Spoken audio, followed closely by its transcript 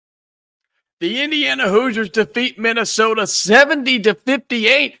The Indiana Hoosiers defeat Minnesota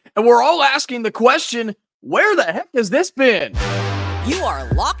 70-58, and we're all asking the question, where the heck has this been? You are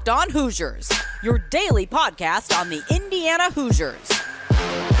Locked On Hoosiers, your daily podcast on the Indiana Hoosiers.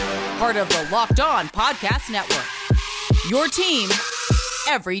 Part of the Locked On Podcast Network, your team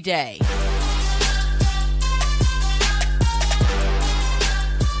every day.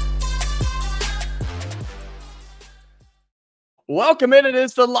 Welcome in. It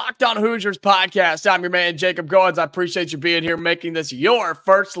is the Locked On Hoosiers podcast. I'm your man, Jacob Goins. I appreciate you being here, making this your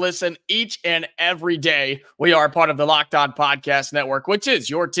first listen each and every day. We are part of the Locked On Podcast Network, which is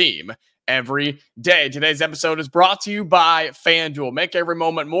your team every day. Today's episode is brought to you by FanDuel. Make every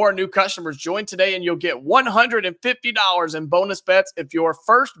moment more. New customers join today, and you'll get $150 in bonus bets if your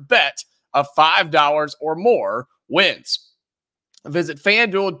first bet of $5 or more wins. Visit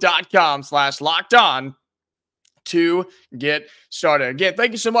FanDuel.com/LockedOn to get started. Again,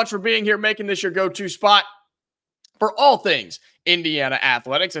 thank you so much for being here, making this your go-to spot for all things Indiana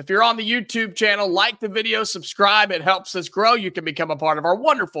athletics. If you're on the YouTube channel, like the video, subscribe. It helps us grow. You can become a part of our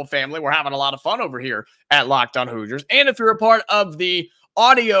wonderful family. We're having a lot of fun over here at Locked On Hoosiers. And if you're a part of the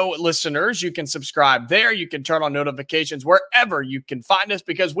audio listeners, you can subscribe there. You can turn on notifications wherever you can find us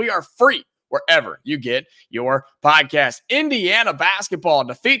because we are free wherever you get your podcast. Indiana basketball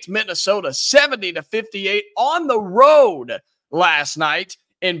defeats Minnesota 70-58 on the road last night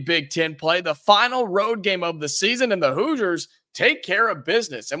in Big Ten play, the final road game of the season, and the Hoosiers take care of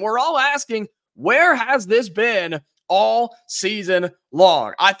business. And we're all asking, where has this been all season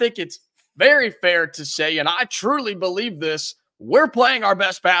long? I think it's very fair to say, and I truly believe this, we're playing our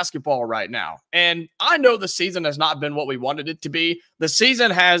best basketball right now. And I know the season has not been what we wanted it to be. The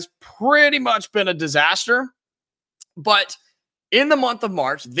season has pretty much been a disaster. But in the month of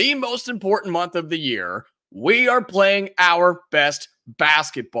March, the most important month of the year, we are playing our best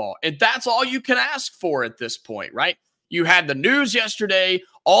basketball. And that's all you can ask for at this point, right? You had the news yesterday.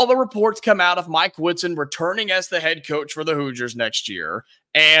 All the reports come out of Mike Woodson returning as the head coach for the Hoosiers next year.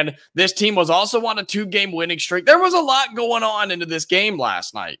 And this team was also on a 2-game winning streak. There was a lot going on into this game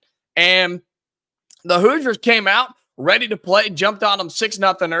last night. And the Hoosiers came out ready to play, jumped on them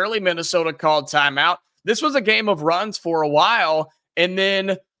 6-0 early. Minnesota called timeout. This was a game of runs for a while. And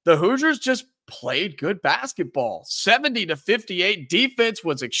then the Hoosiers just played good basketball. 70-58. Defense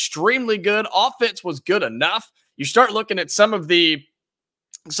was extremely good. Offense was good enough. You start looking at some of the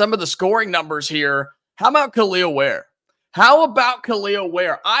scoring numbers here. How about Kel'el Ware? How about Kel'el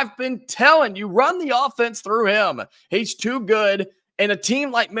Ware? I've been telling you, run the offense through him. He's too good, and a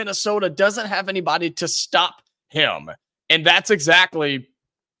team like Minnesota doesn't have anybody to stop him. And that's exactly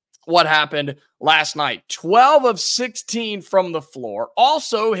what happened last night. 12 of 16 from the floor.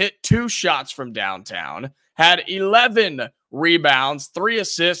 Also hit 2 shots from downtown. Had 11 rebounds, 3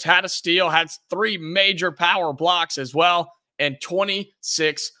 assists, had a steal, had 3 major power blocks as well, and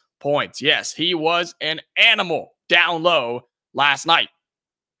 26 points. Yes, he was an animal down low last night.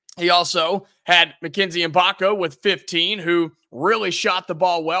 He also had Mackenzie Mgbako with 15, who really shot the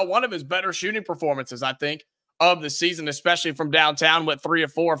ball well. One of his better shooting performances, I think, of the season, especially from downtown, went 3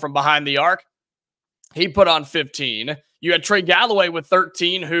 of 4 from behind the arc. He put on 15. You had Trey Galloway with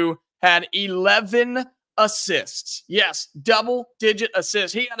 13, who had 11 assists. Yes, double-digit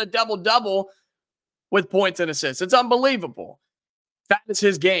assists. He had a double-double with points and assists. It's unbelievable. That is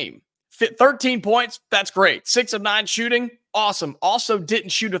his game. 13 points, that's great. 6 of 9 shooting, awesome. Also didn't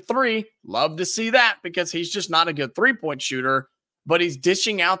shoot a 3. Love to see that because he's just not a good 3-point shooter, but he's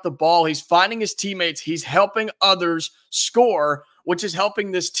dishing out the ball. He's finding his teammates. He's helping others score, which is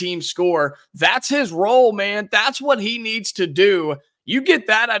helping this team score. That's his role, man. That's what he needs to do. You get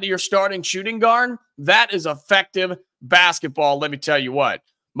that out of your starting shooting guard, that is effective basketball, let me tell you what.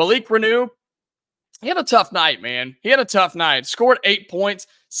 Malik Renew, he had a tough night, man. He had a tough night. Scored 8 points.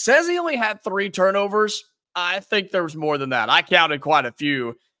 Says he only had 3 turnovers. I think there was more than that. I counted quite a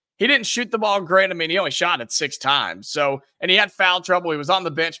few. He didn't shoot the ball great. I mean, he only shot it 6 times. So, and he had foul trouble. He was on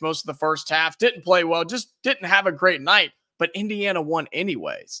the bench most of the first half. Didn't play well. Just didn't have a great night. But Indiana won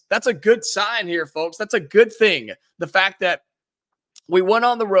anyways. That's a good sign here, folks. That's a good thing. The fact that we went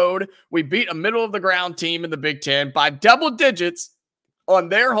on the road. We beat a middle-of-the-ground team in the Big Ten by double digits on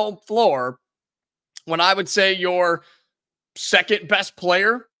their home floor. When I would say your second best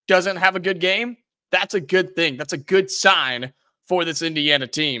player doesn't have a good game, that's a good thing. That's a good sign for this Indiana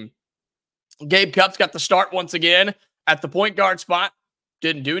team. Gabe Cupps got the start once again at the point guard spot.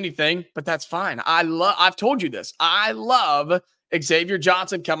 Didn't do anything, but that's fine. I've told you this. I love Xavier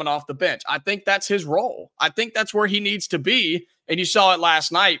Johnson coming off the bench. I think that's his role. I think that's where he needs to be. And you saw it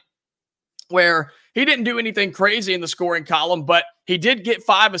last night where he didn't do anything crazy in the scoring column, but he did get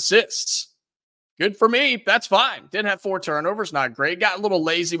 5 assists. Good for me. That's fine. Didn't have 4 turnovers. Not great. Got a little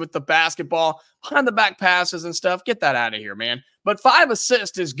lazy with the basketball, behind the back passes and stuff. Get that out of here, man. But 5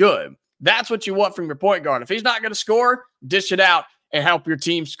 assists is good. That's what you want from your point guard. If he's not going to score, dish it out and help your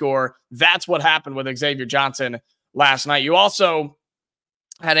team score. That's what happened with Xavier Johnson last night. You also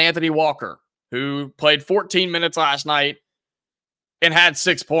had Anthony Walker, who played 14 minutes last night and had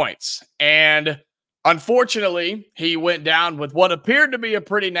 6 points. And unfortunately, he went down with what appeared to be a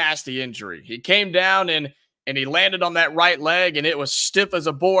pretty nasty injury. He came down and he landed on that right leg, and it was stiff as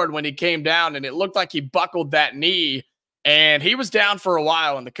a board when he came down, and it looked like he buckled that knee. And he was down for a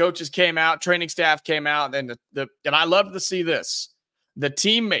while, and the coaches came out, training staff came out, and and I love to see this. The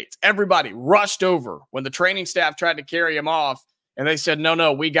teammates, everybody rushed over when the training staff tried to carry him off, and they said,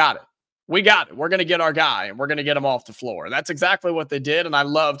 no, we got it. We got it. We're going to get our guy, and we're going to get him off the floor. And that's exactly what they did, and I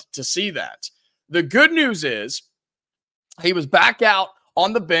loved to see that. The good news is he was back out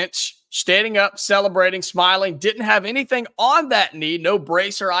on the bench, standing up, celebrating, smiling, didn't have anything on that knee, no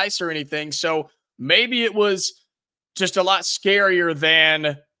brace or ice or anything, so maybe it was just a lot scarier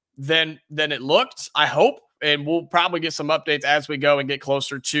than it looked, I hope. And we'll probably get some updates as we go and get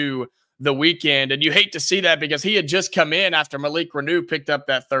closer to the weekend. And you hate to see that because he had just come in after Malik Renew picked up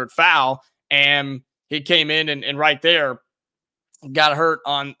that 3rd foul, and he came in and right there got hurt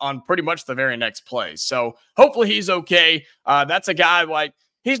on pretty much the very next play. So hopefully he's okay. That's a guy, like,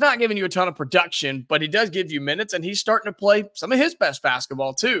 he's not giving you a ton of production, but he does give you minutes, and he's starting to play some of his best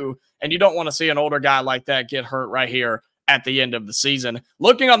basketball too. And you don't want to see an older guy like that get hurt right here at the end of the season.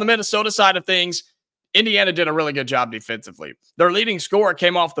 Looking on the Minnesota side of things, Indiana did a really good job defensively. Their leading scorer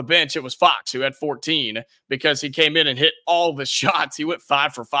came off the bench. It was Fox, who had 14 because he came in and hit all of his shots. He went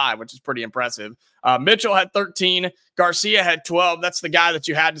 5 for 5, which is pretty impressive. Mitchell had 13. Garcia had 12. That's the guy that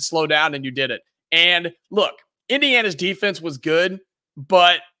you had to slow down, and you did it. And look, Indiana's defense was good,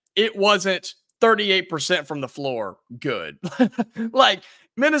 but it wasn't 38% from the floor good. Like,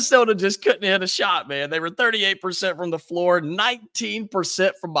 Minnesota just couldn't hit a shot, man. They were 38% from the floor,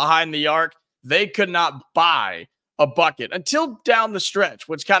 19% from behind the arc. They could not buy a bucket until down the stretch,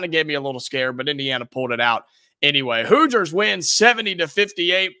 which kind of gave me a little scare, but Indiana pulled it out anyway. Hoosiers win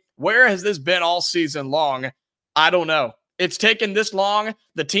 70-58. Where has this been all season long? I don't know. It's taken this long.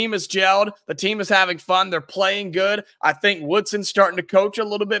 The team is gelled. The team is having fun. They're playing good. I think Woodson's starting to coach a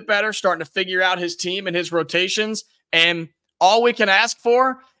little bit better, starting to figure out his team and his rotations. And all we can ask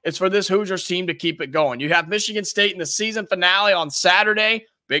for is for this Hoosiers team to keep it going. You have Michigan State in the season finale on Saturday,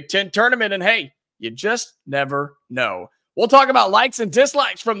 Big Ten tournament, and hey, you just never know. We'll talk about likes and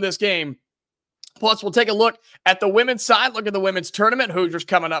dislikes from this game. Plus, we'll take a look at the women's side, look at the women's tournament. Hoosiers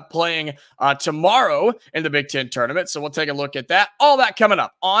coming up playing tomorrow in the Big Ten tournament. So we'll take a look at that. All that coming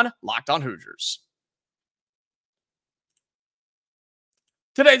up on Locked On Hoosiers.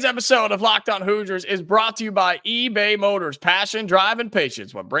 Today's episode of Locked On Hoosiers is brought to you by eBay Motors. Passion, drive, and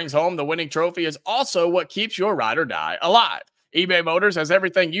patience. What brings home the winning trophy is also what keeps your ride or die alive. eBay Motors has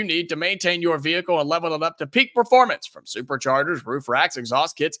everything you need to maintain your vehicle and level it up to peak performance, from superchargers, roof racks,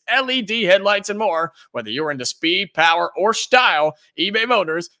 exhaust kits, LED headlights, and more. Whether you're into speed, power, or style, eBay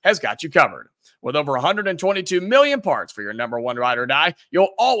Motors has got you covered. With over 122 million parts for your number one ride or die,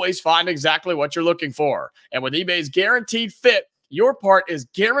 you'll always find exactly what you're looking for. And with eBay's Guaranteed Fit, your part is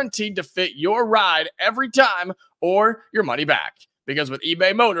guaranteed to fit your ride every time or your money back. Because with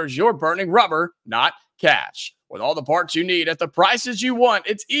eBay Motors, you're burning rubber, not cash. With all the parts you need at the prices you want,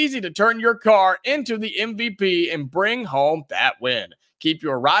 it's easy to turn your car into the MVP and bring home that win. Keep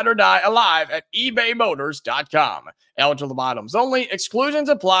your ride or die alive at ebaymotors.com. Eligible items only. Exclusions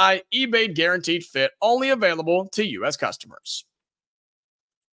apply. eBay Guaranteed Fit only available to U.S. customers.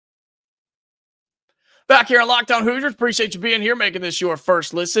 Back here on Locked On Hoosiers, appreciate you being here, making this your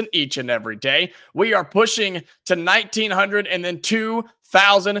first listen each and every day. We are pushing to 1,900 and then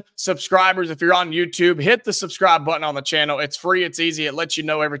 2,000 subscribers. If you're on YouTube, hit the subscribe button on the channel. It's free. It's easy. It lets you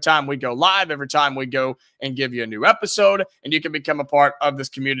know every time we go live, every time we go and give you a new episode, and you can become a part of this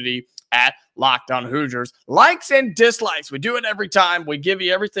community at Locked On Hoosiers. Likes and dislikes. We do it every time. We give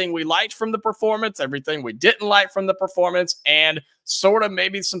you everything we liked from the performance, everything we didn't like from the performance, and sort of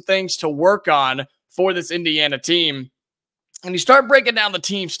maybe some things to work on for this Indiana team. And you start breaking down the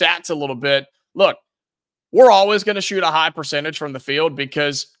team stats a little bit. Look, we're always going to shoot a high percentage from the field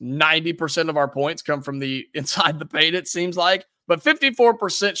because 90% of our points come from the inside the paint, it seems like. But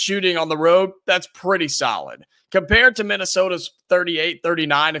 54% shooting on the road, that's pretty solid. Compared to Minnesota's 38,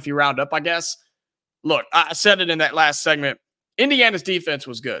 39, if you round up, I guess. Look, I said it in that last segment. Indiana's defense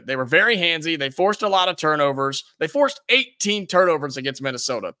was good. They were very handsy. They forced a lot of turnovers. They forced 18 turnovers against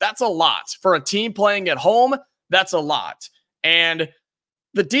Minnesota. That's a lot. For a team playing at home, that's a lot. And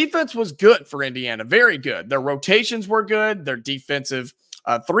the defense was good for Indiana, very good. Their rotations were good. Their defensive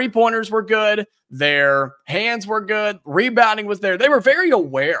three-pointers were good. Their hands were good. Rebounding was there. They were very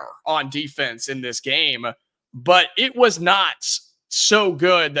aware on defense in this game, but it was not so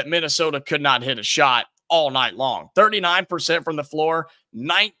good that Minnesota could not hit a shot all night long. 39% from the floor,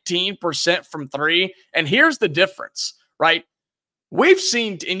 19% from three. And here's the difference, right? We've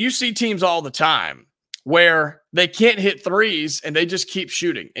seen, and you see teams all the time where they can't hit threes and they just keep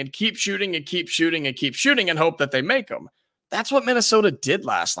shooting and keep shooting and keep shooting and keep shooting and hope that they make them. That's what Minnesota did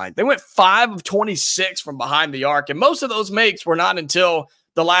last night. They went 5 of 26 from behind the arc, and most of those makes were not until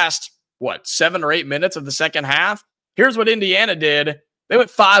the last, 7 or 8 minutes of the second half. Here's what Indiana did. They went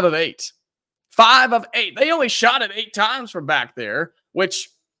 5 of 8. 5 of 8. They only shot it 8 times from back there, which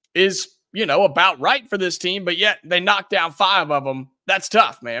is, about right for this team, but yet they knocked down 5 of them. That's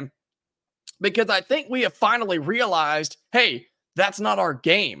tough, man. Because I think we have finally realized, hey, that's not our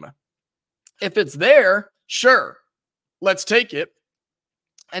game. If it's there, sure, let's take it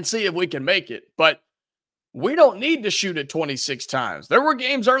and see if we can make it. But we don't need to shoot it 26 times. There were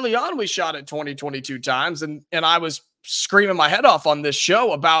games early on we shot it 20, 22 times, and I was screaming my head off on this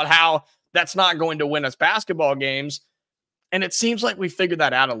show about how that's not going to win us basketball games. And it seems like we figured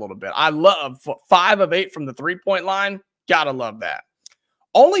that out a little bit. I love 5 of 8 from the three-point line. Gotta love that.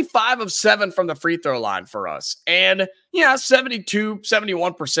 Only 5 of 7 from the free throw line for us. And, 72,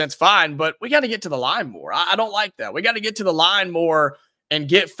 71% is fine, but we got to get to the line more. I don't like that. We got to get to the line more and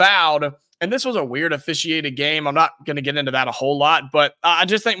get fouled. And this was a weird officiated game. I'm not going to get into that a whole lot, but I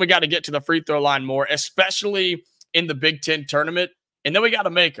just think we got to get to the free throw line more, especially in the Big Ten tournament. And then we got to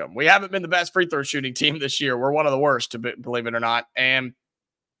make them. We haven't been the best free throw shooting team this year. We're one of the worst, believe it or not. And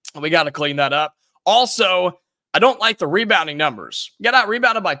we got to clean that up. Also, I don't like the rebounding numbers. You got out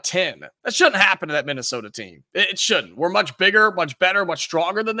rebounded by 10. That shouldn't happen to that Minnesota team. It shouldn't. We're much bigger, much better, much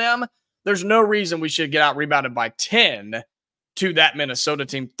stronger than them. There's no reason we should get out rebounded by 10 to that Minnesota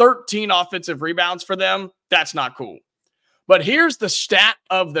team. 13 offensive rebounds for them. That's not cool. But here's the stat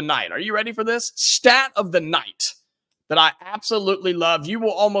of the night. Are you ready for this? Stat of the night that I absolutely love. You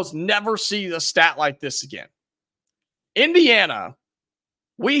will almost never see a stat like this again. Indiana,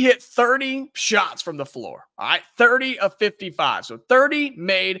 we hit 30 shots from the floor. All right, 30 of 55. So 30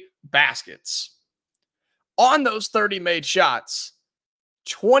 made baskets. On those 30 made shots,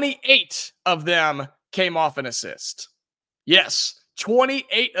 28 of them came off an assist. Yes,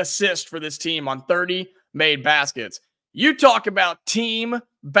 28 assists for this team on 30 made baskets. You talk about team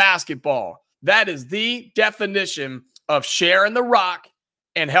basketball. That is the definition of sharing the rock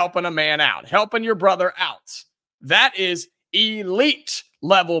and helping a man out, helping your brother out. That is elite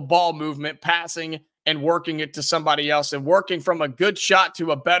level ball movement, passing and working it to somebody else and working from a good shot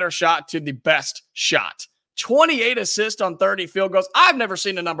to a better shot to the best shot. 28 assists on 30 field goals. I've never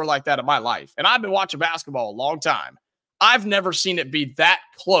seen a number like that in my life. And I've been watching basketball a long time. I've never seen it be that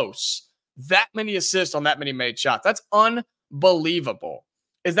close, that many assists on that many made shots. That's unbelievable.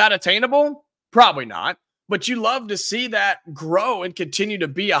 Is that attainable? Probably not. But you love to see that grow and continue to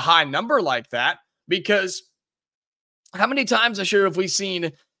be a high number like that, because how many times I'm sure have we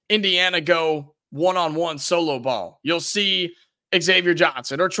seen Indiana go one-on-one solo ball? You'll see Xavier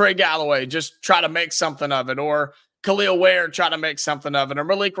Johnson or Trey Galloway just try to make something of it, or Kel'el Ware try to make something of it, or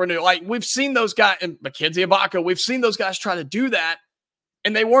Malik Renew. Like, we've seen those guys, and Mackenzie Mgbako, we've seen those guys try to do that,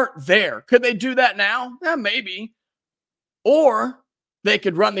 and they weren't there. Could they do that now? Yeah, maybe. Or they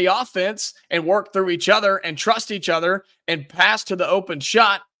could run the offense and work through each other and trust each other and pass to the open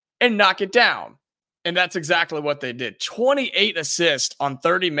shot and knock it down. And that's exactly what they did. 28 assists on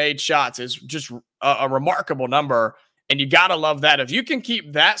 30 made shots is just a remarkable number. And you got to love that. If you can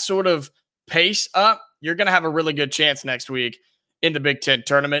keep that sort of pace up, you're going to have a really good chance next week in the Big Ten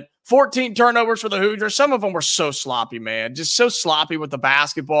tournament. 14 turnovers for the Hoosiers. Some of them were so sloppy, man. Just so sloppy with the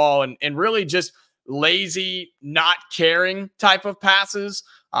basketball and really just lazy, not caring type of passes.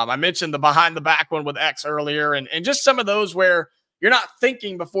 I mentioned the behind the back one with X earlier, and just some of those where you're not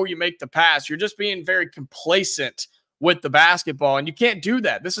thinking before you make the pass. You're just being very complacent with the basketball, and you can't do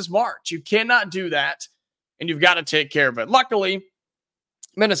that. This is March. You cannot do that, and you've got to take care of it. Luckily,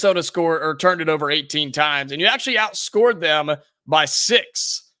 Minnesota scored or turned it over 18 times, and you actually outscored them by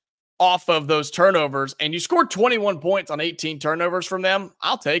 6 off of those turnovers, and you scored 21 points on 18 turnovers from them.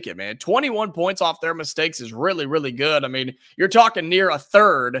 I'll take it, man. 21 points off their mistakes is really, really good. I mean, you're talking near a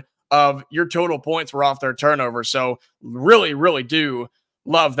third of your total points were off their turnovers. So really, really do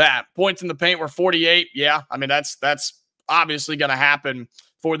love that. Points in the paint were 48. Yeah, I mean, that's obviously going to happen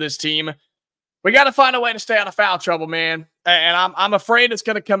for this team. We got to find a way to stay out of foul trouble, man. And I'm afraid it's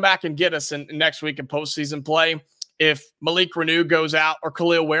going to come back and get us in next week in postseason play. if Malik Renew goes out or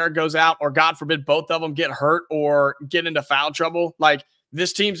Kel'el Ware goes out, or God forbid, both of them get hurt or get into foul trouble, like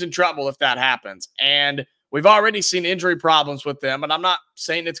this team's in trouble if that happens. And we've already seen injury problems with them. And I'm not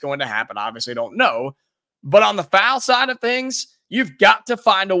saying it's going to happen. Obviously, don't know. But on the foul side of things, you've got to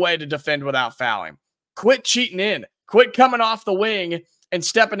find a way to defend without fouling. Quit cheating in. Quit coming off the wing and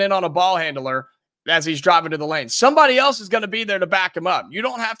stepping in on a ball handler as he's driving to the lane. Somebody else is going to be there to back him up. You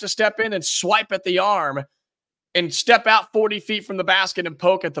don't have to step in and swipe at the arm and step out 40 feet from the basket and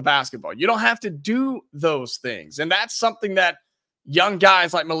poke at the basketball. You don't have to do those things. And that's something that young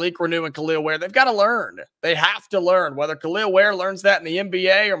guys like Malik Renew and Kel'el Ware, they've got to learn. They have to learn. Whether Kel'el Ware learns that in the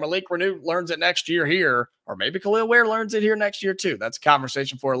NBA or Malik Renew learns it next year here, or maybe Kel'el Ware learns it here next year too. That's a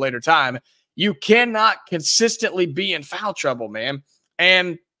conversation for a later time. You cannot consistently be in foul trouble, man.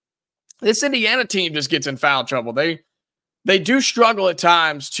 And this Indiana team just gets in foul trouble. They do struggle at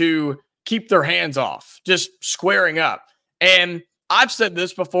times to keep their hands off, just squaring up. And I've said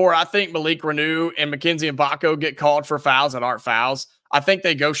this before. I think Malik Renew and Mackenzie Mgbako get called for fouls that aren't fouls. I think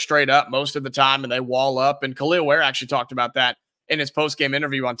they go straight up most of the time and they wall up. And Kel'el Ware actually talked about that in his post-game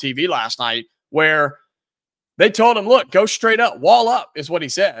interview on TV last night, where they told him, look, go straight up, wall up is what he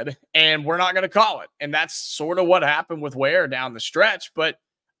said, and we're not going to call it. And that's sort of what happened with Ware down the stretch. But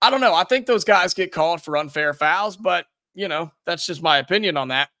I don't know. I think those guys get called for unfair fouls, but, you know, that's just my opinion on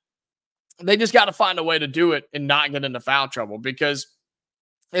that. They just got to find a way to do it and not get into foul trouble, because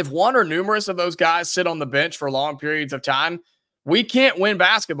if one or numerous of those guys sit on the bench for long periods of time, we can't win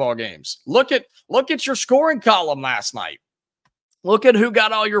basketball games. Look at your scoring column last night. Look at who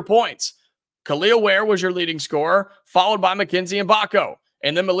got all your points. Kel'el Ware was your leading scorer, followed by Mackenzie Mgbako.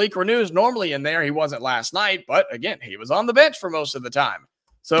 And then Malik Renew is normally in there. He wasn't last night, but again, he was on the bench for most of the time.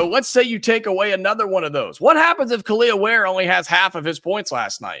 So let's say you take away another one of those. What happens if Kel'el Ware only has half of his points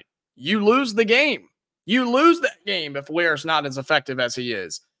last night? You lose the game. You lose that game if Ware's not as effective as he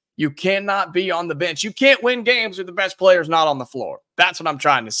is. You cannot be on the bench. You can't win games with the best players not on the floor. That's what I'm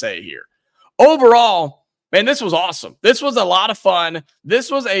trying to say here. Overall, man, this was awesome. This was a lot of fun.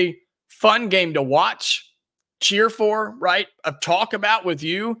 This was a fun game to watch, cheer for, right? Talk about with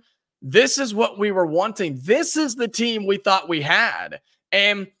you. This is what we were wanting. This is the team we thought we had.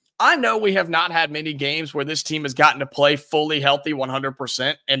 And I know we have not had many games where this team has gotten to play fully healthy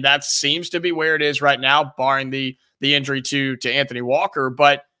 100%, and that seems to be where it is right now, barring the injury to Anthony Walker.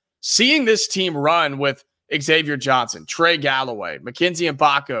 But seeing this team run with Xavier Johnson, Trey Galloway, Mackenzie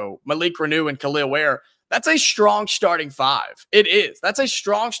Mgbako, Malik Renew, and Kel'el Ware, that's a strong starting five. It is. That's a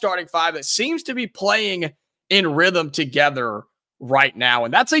strong starting five that seems to be playing in rhythm together right now.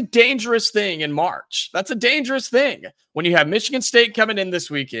 And that's a dangerous thing in March. That's a dangerous thing when you have Michigan State coming in this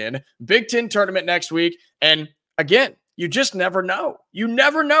weekend, Big Ten tournament next week. And again, you just never know. You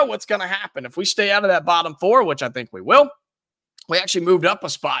never know what's going to happen. If we stay out of that bottom four, which I think we will, we actually moved up a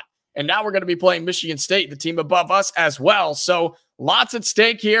spot. And now we're going to be playing Michigan State, the team above us as well. So lots at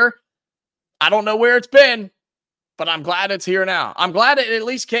stake here. I don't know where it's been, but I'm glad it's here now. I'm glad it at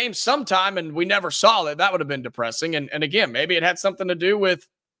least came sometime and we never saw it. That would have been depressing. And again, maybe it had something to do with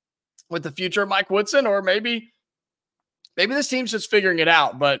the future of Mike Woodson, or maybe this team's just figuring it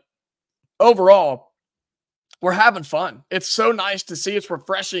out. But overall, we're having fun. It's so nice to see. It's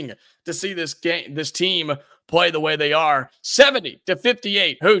refreshing to see this team play the way they are.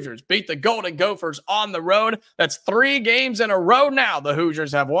 70-58, Hoosiers beat the Golden Gophers on the road. That's 3 games in a row now the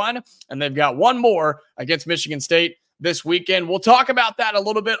Hoosiers have won, and they've got one more against Michigan State this weekend. We'll talk about that a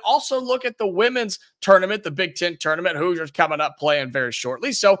little bit. Also look at the women's tournament, the Big Ten tournament. Hoosiers coming up playing very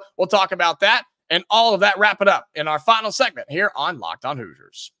shortly, so we'll talk about that and all of that. Wrap it up in our final segment here on Locked On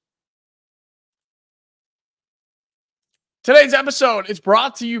Hoosiers. Today's episode is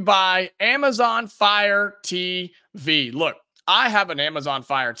brought to you by Amazon Fire TV. Look, I have an Amazon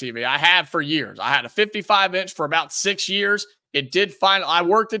Fire TV. I have for years. I had a 55-inch for about 6 years. It did finally, I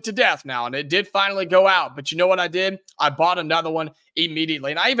worked it to death now, and it did finally go out. But you know what I did? I bought another one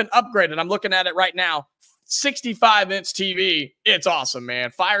immediately, and I even upgraded. I'm looking at it right now. 65-inch TV. It's awesome, man.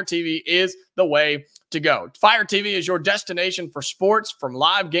 Fire TV is the way to go. Fire TV is your destination for sports, from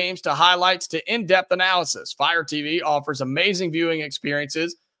live games to highlights to in-depth analysis. Fire TV offers amazing viewing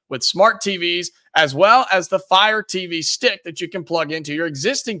experiences with smart TVs, as well as the Fire TV stick that you can plug into your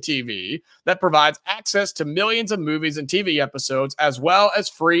existing TV that provides access to millions of movies and TV episodes, as well as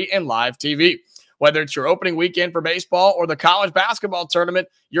free and live TV. Whether it's your opening weekend for baseball or the college basketball tournament,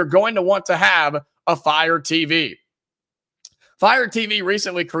 you're going to want to have a Fire TV. Fire TV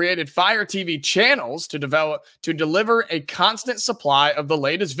recently created Fire TV channels to deliver a constant supply of the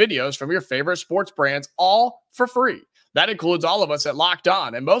latest videos from your favorite sports brands, all for free. That includes all of us at Locked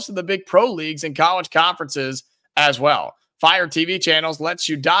On and most of the big pro leagues and college conferences as well. Fire TV channels lets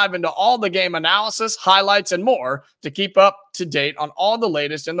you dive into all the game analysis, highlights, and more to keep up to date on all the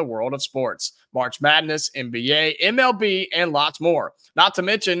latest in the world of sports. March Madness, NBA, MLB, and lots more. Not to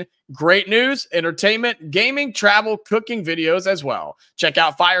mention great news, entertainment, gaming, travel, cooking videos as well. Check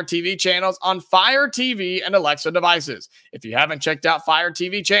out Fire TV channels on Fire TV and Alexa devices. If you haven't checked out Fire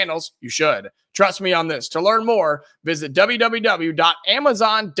TV channels, you should. Trust me on this. To learn more, visit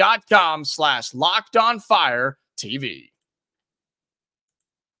www.amazon.com/LockedOnFireTV.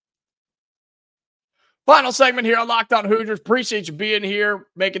 Final segment here on Locked On Hoosiers. Appreciate you being here,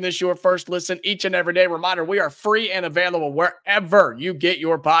 making this your first listen each and every day. Reminder, we are free and available wherever you get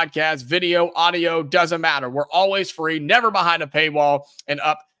your podcast, video, audio, doesn't matter. We're always free, never behind a paywall, and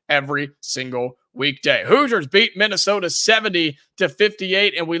up every single weekday. Hoosiers beat Minnesota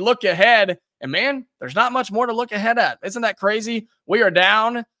 70-58, and we look ahead, and man, there's not much more to look ahead at. Isn't that crazy? We are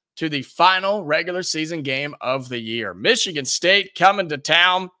down to the final regular season game of the year. Michigan State coming to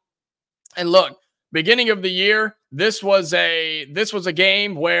town, and look, beginning of the year, this was a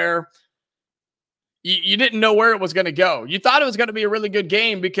game where you didn't know where it was going to go. You thought it was going to be a really good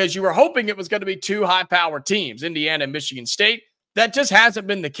game because you were hoping it was going to be two high-powered teams, Indiana and Michigan State. That just hasn't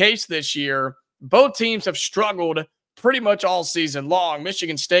been the case this year. Both teams have struggled pretty much all season long.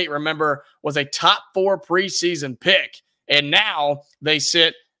 Michigan State, remember, was a top 4 preseason pick, and now they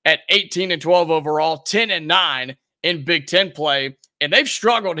sit at 18-12 overall, 10-9 in Big Ten play. And they've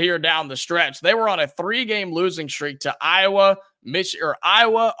struggled here down the stretch. They were on a 3-game losing streak to Iowa,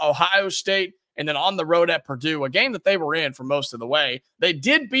 Ohio State, and then on the road at Purdue, a game that they were in for most of the way. They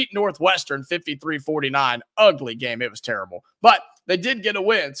did beat Northwestern 53-49. Ugly game. It was terrible. But they did get a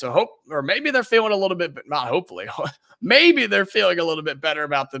win. So maybe they're feeling a little bit, not hopefully, maybe they're feeling a little bit better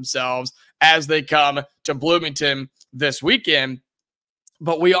about themselves as they come to Bloomington this weekend.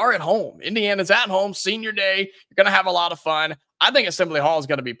 But we are at home. Indiana's at home, senior day. You're going to have a lot of fun. I think Assembly Hall is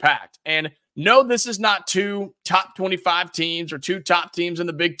going to be packed. And no, this is not 2 top 25 teams or 2 top teams in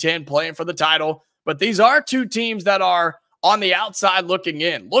the Big Ten playing for the title, but these are 2 teams that are on the outside looking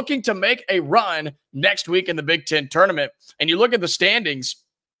in, looking to make a run next week in the Big Ten tournament. And you look at the standings,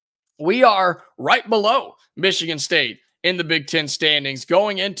 we are right below Michigan State in the Big Ten standings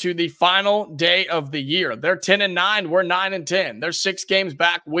going into the final day of the year. They're 10-9, we're 9-10. They're 6 games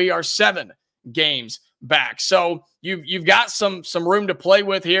back, we are 7 games back. So you've got some room to play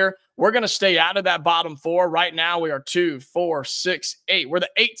with here. We're going to stay out of that bottom 4. Right now, we are 2, 4, 6, 8. We're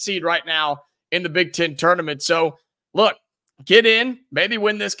the 8th seed right now in the Big Ten tournament. So look, get in, maybe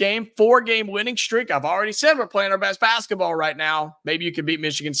win this game. 4-game winning streak. I've already said we're playing our best basketball right now. Maybe you can beat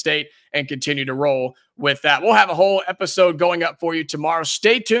Michigan State and continue to roll with that. We'll have a whole episode going up for you tomorrow.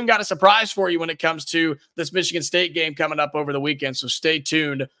 Stay tuned. Got a surprise for you when it comes to this Michigan State game coming up over the weekend. So stay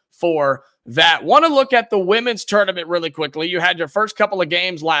tuned for that. Want to look at the women's tournament really quickly. You had your first couple of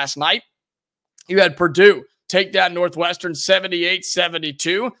games last night. You had Purdue take down Northwestern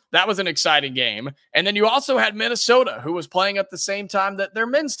 78-72. That was an exciting game. And then you also had Minnesota, who was playing at the same time that their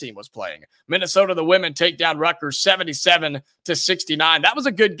men's team was playing. Minnesota, the women, take down Rutgers 77-69. That was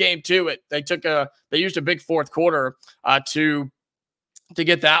a good game too. They used a big fourth quarter to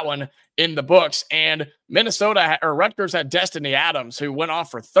get that one in the books. And Rutgers had Destiny Adams, who went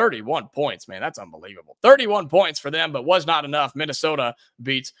off for 31 points. Man, that's unbelievable. 31 points for them, but was not enough. Minnesota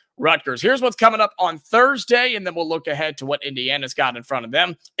beats Rutgers. Here's what's coming up on Thursday, and then we'll look ahead to what Indiana's got in front of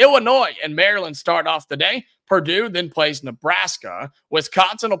them. Illinois and Maryland start off the day. Purdue then plays Nebraska.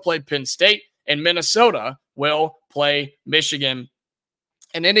 Wisconsin will play Penn State, and Minnesota will play Michigan.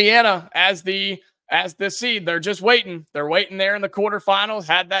 And Indiana, as the seed, they're just waiting. They're waiting there in the quarterfinals,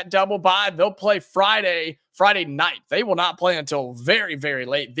 had that double bye. They'll play Friday night. They will not play until very, very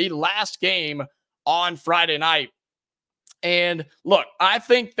late. The last game on Friday night. And look, I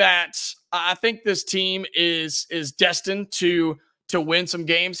think this team is destined to win some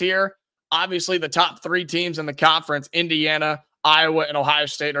games here. Obviously, the top 3 teams in the conference, Indiana, Iowa, and Ohio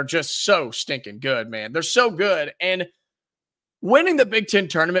State, are just so stinking good, man. They're so good. And winning the Big Ten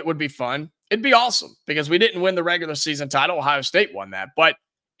tournament would be fun. It'd be awesome because we didn't win the regular season title. Ohio State won that. But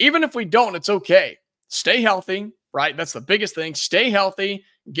even if we don't, it's okay. Stay healthy, right? That's the biggest thing. Stay healthy,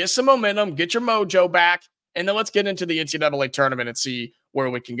 get some momentum, get your mojo back, and then let's get into the NCAA tournament and see where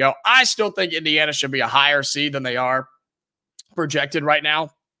we can go. I still think Indiana should be a higher seed than they are projected right now.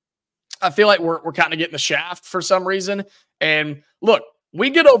 I feel like we're kind of getting the shaft for some reason. And look, we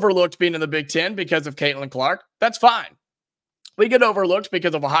get overlooked being in the Big Ten because of Caitlin Clark. That's fine. We get overlooked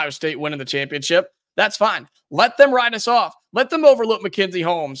because of Ohio State winning the championship. That's fine. Let them write us off. Let them overlook Mackenzie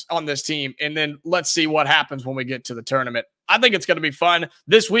Holmes on this team, and then let's see what happens when we get to the tournament. I think it's going to be fun.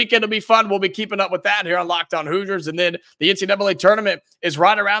 This weekend will be fun. We'll be keeping up with that here on Locked On Hoosiers. And then the NCAA tournament is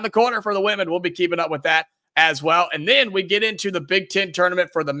right around the corner for the women. We'll be keeping up with that as well. And then we get into the Big Ten tournament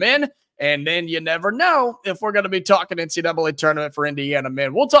for the men. And then you never know if we're going to be talking NCAA tournament for Indiana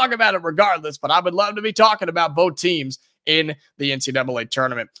men. We'll talk about it regardless, but I would love to be talking about both teams in the NCAA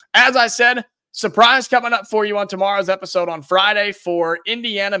tournament. As I said, surprise coming up for you on tomorrow's episode on Friday for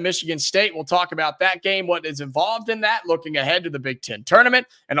Indiana, Michigan State. We'll talk about that game, what is involved in that, looking ahead to the Big Ten tournament,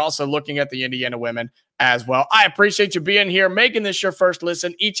 and also looking at the Indiana women as well. I appreciate you being here, making this your first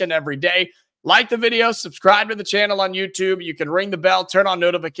listen each and every day. Like the video, subscribe to the channel on YouTube. You can ring the bell, turn on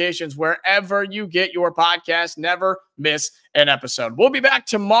notifications wherever you get your podcast. Never miss an episode. We'll be back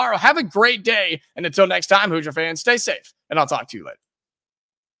tomorrow. Have a great day. And until next time, Hoosier fans, stay safe, and I'll talk to you later.